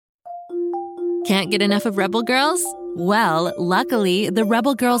Can't get enough of Rebel Girls? Well, luckily, the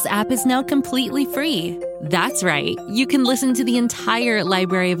Rebel Girls app is now completely free. That's right. You can listen to the entire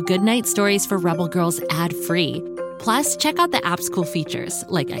library of goodnight stories for Rebel Girls ad-free. Plus, check out the app's cool features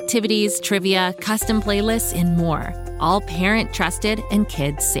like activities, trivia, custom playlists, and more. All parent-trusted and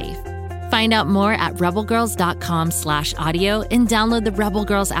kids-safe. Find out more at rebelgirls.com/audio and download the Rebel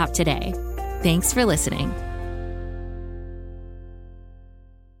Girls app today. Thanks for listening.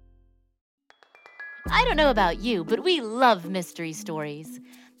 I don't know about you, but we love mystery stories.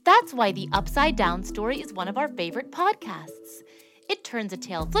 That's why The Upside Down Story is one of our favorite podcasts. It turns a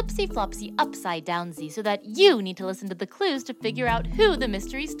tale flipsy-flopsy upside-downsy so that you need to listen to the clues to figure out who the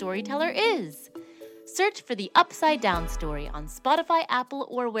mystery storyteller is. Search for The Upside Down Story on Spotify, Apple,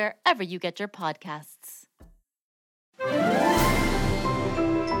 or wherever you get your podcasts.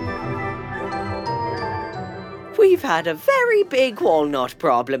 We've had a very big walnut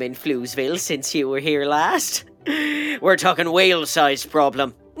problem in Floozeville since you were here last. We're talking whale-sized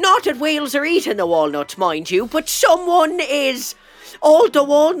problem. Not that whales are eating the walnuts, mind you, but someone is. All the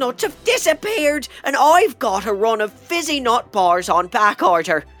walnuts have disappeared and I've got a run of fizzy nut bars on back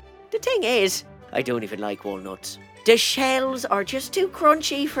order. The thing is, I don't even like walnuts. The shells are just too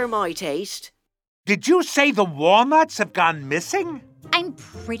crunchy for my taste. Did you say the walnuts have gone missing? I'm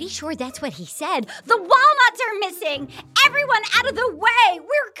pretty sure that's what he said. The walnuts are missing! Everyone out of the way!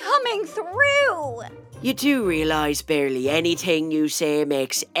 We're coming through! You do realise barely anything you say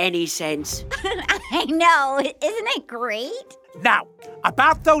makes any sense. I know. Isn't it great? Now,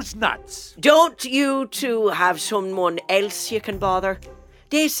 about those nuts. Don't you two have someone else you can bother?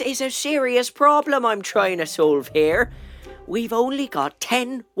 This is a serious problem I'm trying to solve here. We've only got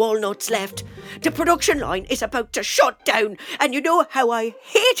 10 walnuts left. The production line is about to shut down, and you know how I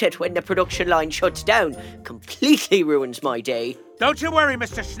hate it when the production line shuts down. Completely ruins my day. Don't you worry,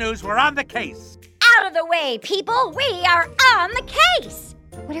 Mr. Snooze, we're on the case. Out of the way, people! We are on the case!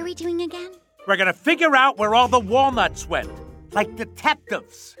 What are we doing again? We're gonna figure out where all the walnuts went, like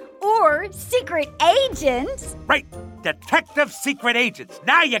detectives. Or secret agents. Right, detective secret agents.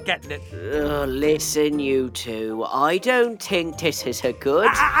 Now you're getting it. Listen, you two. I don't think this is a good...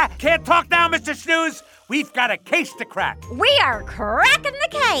 Can't talk now, Mr. Snooze. We've got a case to crack. We are cracking the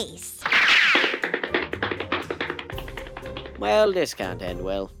case. Well, this can't end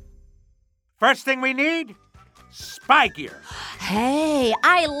well. First thing we need, spy gear. Hey,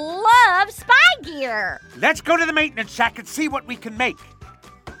 I love spy gear. Let's go to the maintenance shack and see what we can make.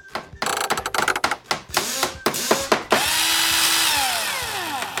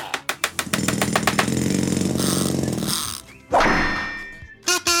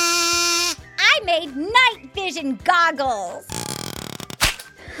 I made night vision goggles.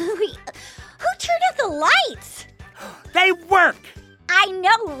 Who turned out the lights? They work. I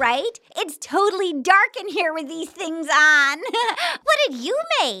know, right? It's totally dark in here with these things on. What did you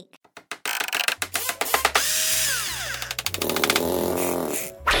make?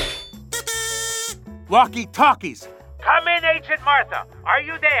 Walkie-talkies. Come in, Agent Martha. Are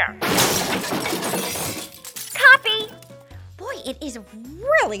you there? Copy. Boy, it is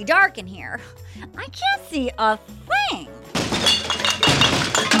really dark in here. I can't see a thing.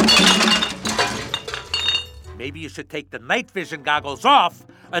 Maybe you should take the night vision goggles off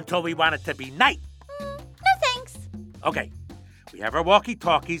until we want it to be night. No thanks. Okay, we have our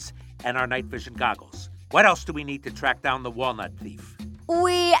walkie-talkies and our night vision goggles. What else do we need to track down the walnut thief?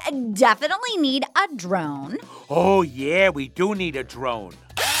 We definitely need a drone. Oh, yeah, we do need a drone.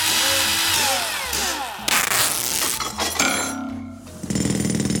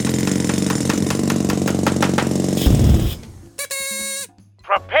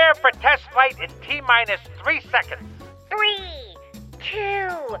 Prepare for test flight in T-minus 3 seconds. 3, 2,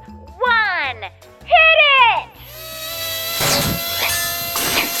 1, hit it!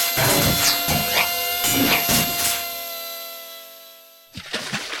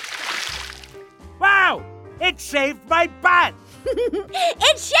 Wow! It saved my butt!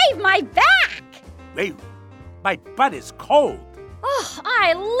 It shaved my back! Wait, my butt is cold. Oh,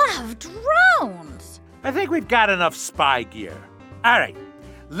 I love drones. I think we've got enough spy gear. All right,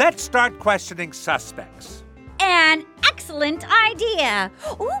 let's start questioning suspects. An excellent idea.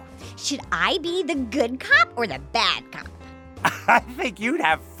 Ooh, should I be the good cop or the bad cop? I think you'd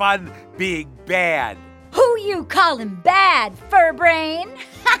have fun being bad. Who you callin' bad, Furbrain?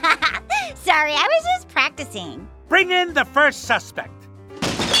 Sorry, I was just practicing. Bring in the first suspect.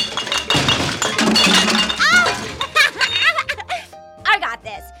 I got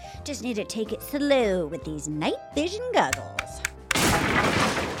this. Just need to take it slow with these night vision goggles.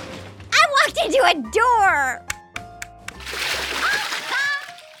 I walked into a door.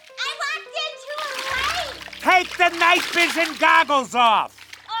 I walked into take the night vision goggles off.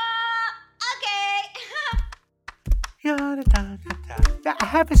 Okay.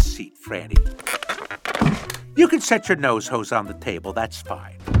 Have a seat, Franny. You can set your nose hose on the table. That's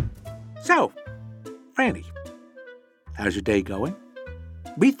fine. So, Franny, how's your day going?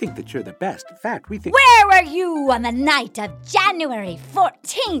 We think that you're the best. In fact, we think... Where were you on the night of January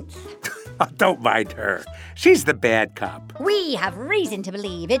 14th? Oh, don't mind her. She's the bad cop. We have reason to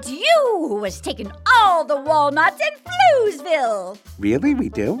believe it's you who was taking all the walnuts in Floozeville. Really? We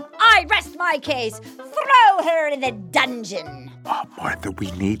do? I rest my case. Throw her in the dungeon. Oh, Martha,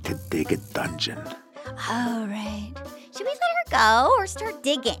 we need to dig a dungeon. All right. Should we let her go or start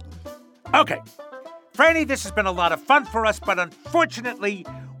digging? Okay. Franny, this has been a lot of fun for us, but unfortunately,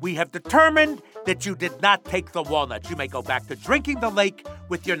 we have determined that you did not take the walnuts. You may go back to drinking the lake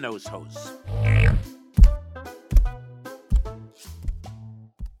with your nose hose.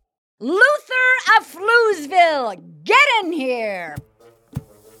 Luther of Floozeville, get in here!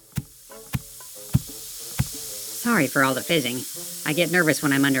 Sorry for all the fizzing. I get nervous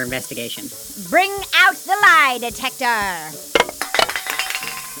when I'm under investigation. Bring out the lie detector.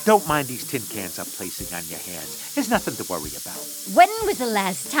 Don't mind these tin cans I'm placing on your hands. There's nothing to worry about. When was the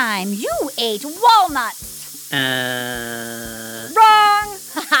last time you ate walnuts? Wrong!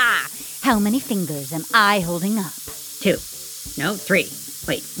 Ha-ha! How many fingers am I holding up? 2. No, 3.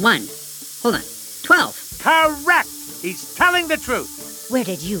 Wait, 1. Hold on. 12. Correct! He's telling the truth. Where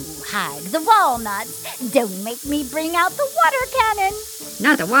did you hide the walnuts? Don't make me bring out the water cannon.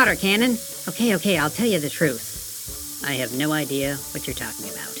 Not the water cannon. Okay, I'll tell you the truth. I have no idea what you're talking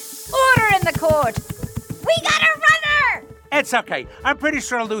about. Order in the court. We got a runner! It's okay. I'm pretty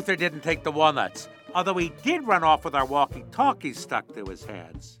sure Luther didn't take the walnuts. Although he did run off with our walkie-talkies stuck to his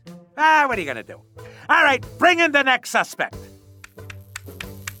hands. What are you gonna do? All right, bring in the next suspect.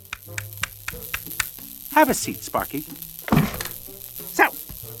 Have a seat, Sparky. So,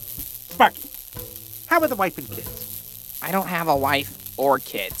 Sparky, how are the wife and kids? I don't have a wife or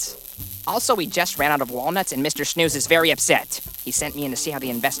kids. Also, we just ran out of walnuts and Mr. Snooze is very upset. He sent me in to see how the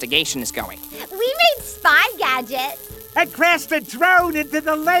investigation is going. We made spy gadgets. And crashed a drone into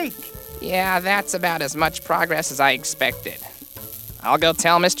the lake. Yeah, that's about as much progress as I expected. I'll go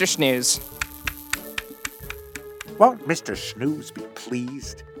tell Mr. Snooze. Won't Mr. Snooze be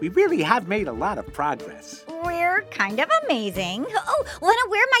pleased? We really have made a lot of progress. We're kind of amazing. Oh, want to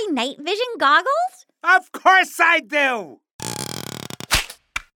wear my night vision goggles? Of course I do!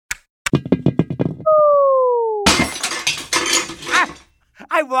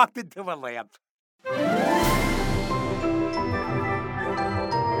 I walked into a lamp.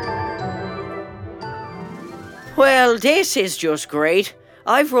 Well, this is just great.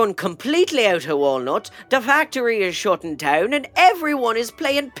 I've run completely out of walnuts, the factory is shutting down, and everyone is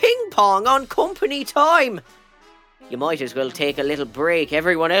playing ping pong on company time. You might as well take a little break,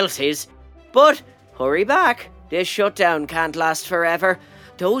 everyone else is. But hurry back, this shutdown can't last forever.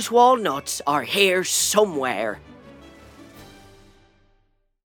 Those walnuts are here somewhere.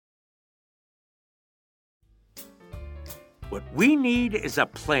 What we need is a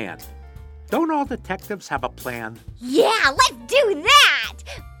plan. Don't all detectives have a plan? Yeah, let's do that!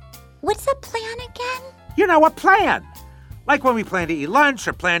 What's the plan again? You know, a plan. Like when we plan to eat lunch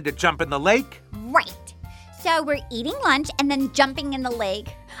or plan to jump in the lake. Right. So we're eating lunch and then jumping in the lake.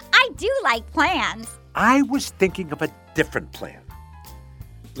 I do like plans. I was thinking of a different plan.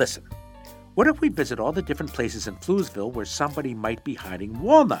 Listen, what if we visit all the different places in Floozeville where somebody might be hiding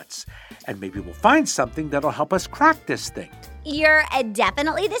walnuts? And maybe we'll find something that'll help us crack this thing. You're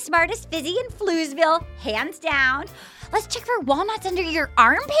definitely the smartest fizzy in Floozeville, hands down. Let's check for walnuts under your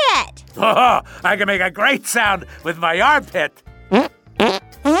armpit. Oh, I can make a great sound with my armpit.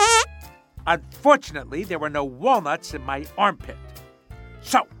 Unfortunately, there were no walnuts in my armpit.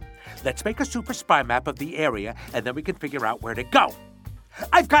 So, let's make a super spy map of the area, and then we can figure out where to go.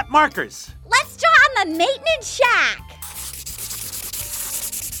 I've got markers. Let's draw on the maintenance shack.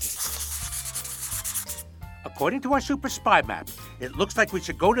 According to our super spy map, it looks like we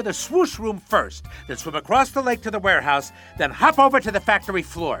should go to the swoosh room first, then swim across the lake to the warehouse, then hop over to the factory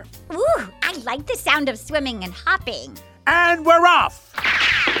floor. Ooh, I like the sound of swimming and hopping. And we're off!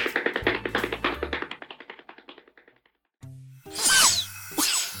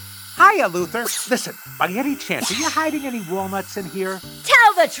 Hiya, Luther. Listen, by any chance, are you hiding any walnuts in here?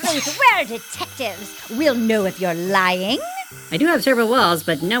 Tell the truth, we're detectives. We'll know if you're lying. I do have several walls,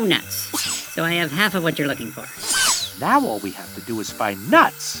 but no nuts. So I have half of what you're looking for. Now all we have to do is find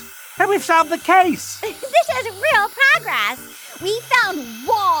nuts. And we've solved the case. This is real progress. We found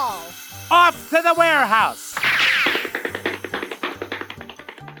walls. Off to the warehouse.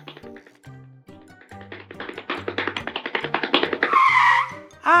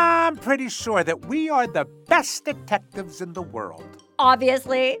 I'm pretty sure that we are the best detectives in the world.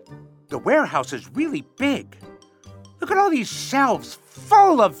 Obviously. The warehouse is really big. Look at all these shelves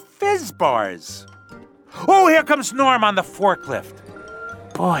full of fizz bars. Oh, here comes Norm on the forklift.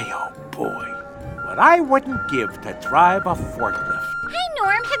 Boy, oh boy, what I wouldn't give to drive a forklift. Hey,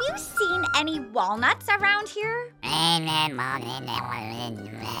 Norm, have you seen any walnuts around here?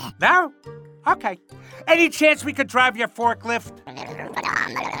 No? Okay. Any chance we could drive your forklift?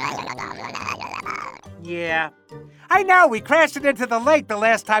 Yeah. I know, we crashed it into the lake the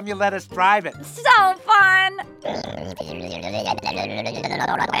last time you let us drive it. So fun!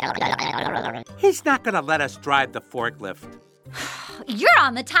 He's not gonna let us drive the forklift. You're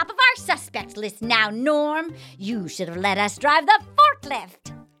on the top of our suspect list now, Norm. You should have let us drive the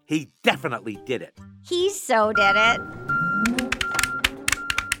forklift. He definitely did it. He so did it.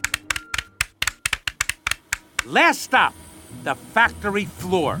 Last stop, the factory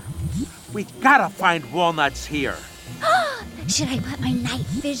floor. We gotta find walnuts here. Should I put my night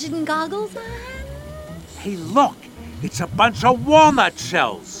vision goggles on? Hey, look, it's a bunch of walnut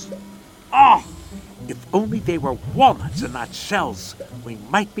shells. Oh, if only they were walnuts and not shells, we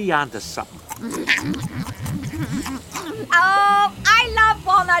might be onto something. Oh, I love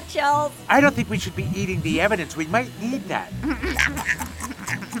walnut shells. I don't think we should be eating the evidence. We might need that.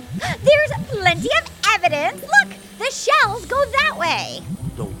 There's plenty of evidence. Look, the shells go that way.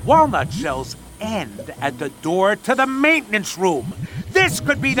 The walnut shells end at the door to the maintenance room. This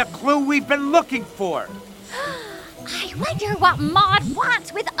could be the clue we've been looking for. I wonder what Maud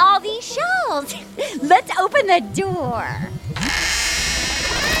wants with all these shells. Let's open the door.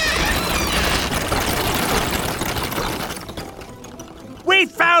 We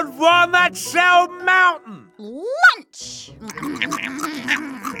found Walnut Shell Mountain. Lunch.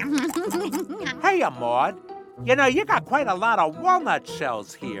 Hey, Maud. You know, you got quite a lot of walnut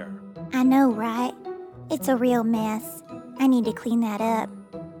shells here. I know, right? It's a real mess. I need to clean that up.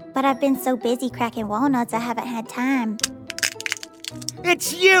 But I've been so busy cracking walnuts, I haven't had time.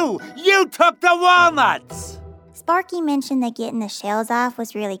 It's you! You took the walnuts! Sparky mentioned that getting the shells off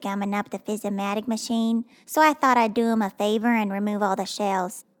was really gumming up the Fizz-O-Matic machine, so I thought I'd do him a favor and remove all the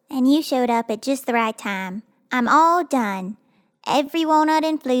shells. And you showed up at just the right time. I'm all done. Every walnut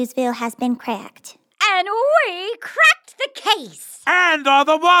in Floozeville has been cracked. And we cracked the case. And all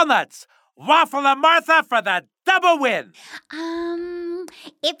the walnuts! Waffle and Martha for the double win!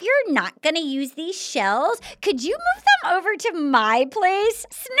 If you're not gonna use these shells, could you move them over to my place?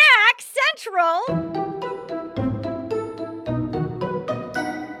 Snack Central!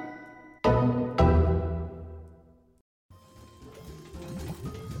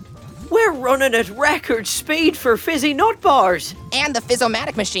 We're running at record speed for fizzy nut bars. And the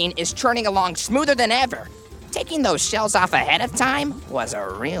Fizz-O-Matic machine is churning along smoother than ever. Taking those shells off ahead of time was a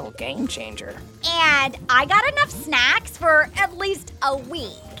real game changer. And I got enough snacks for at least a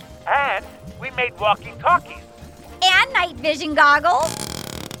week. And we made walkie-talkies. And night vision goggles.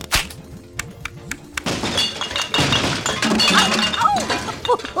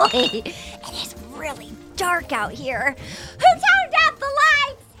 Oh boy, it is really dark out here. Who turned out the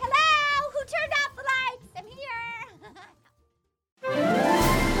lights? Hello? Who turned out the lights? I'm here.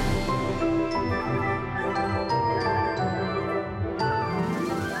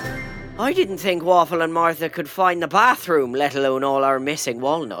 I didn't think Waffle and Martha could find the bathroom, let alone all our missing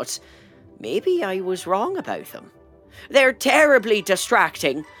walnuts. Maybe I was wrong about them. They're terribly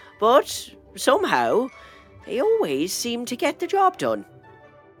distracting, but somehow they always seem to get the job done.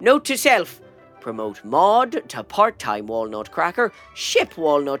 Note to self, promote Maud to part-time walnut cracker, ship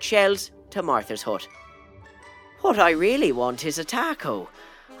walnut shells to Martha's hut. What I really want is a taco.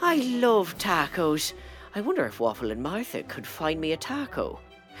 I love tacos. I wonder if Waffle and Martha could find me a taco.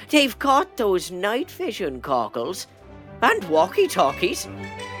 They've got those night vision goggles and walkie-talkies.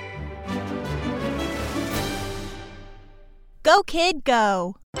 Go, kid,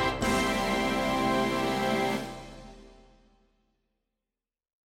 go.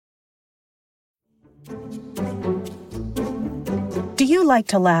 Do you like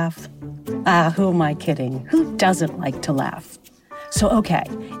to laugh? Who am I kidding? Who doesn't like to laugh? So, okay,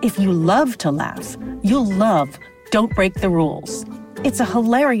 if you love to laugh, you'll love Don't Break the Rules. It's a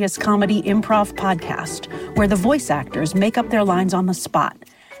hilarious comedy improv podcast where the voice actors make up their lines on the spot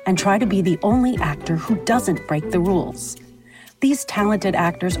and try to be the only actor who doesn't break the rules. These talented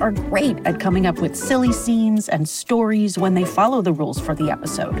actors are great at coming up with silly scenes and stories when they follow the rules for the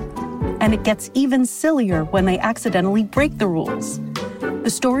episode. And it gets even sillier when they accidentally break the rules. The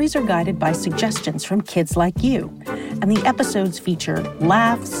stories are guided by suggestions from kids like you, and the episodes feature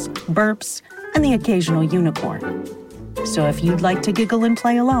laughs, burps, and the occasional unicorn. So if you'd like to giggle and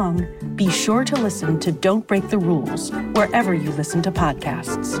play along, be sure to listen to Don't Break the Rules wherever you listen to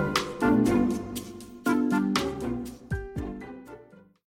podcasts.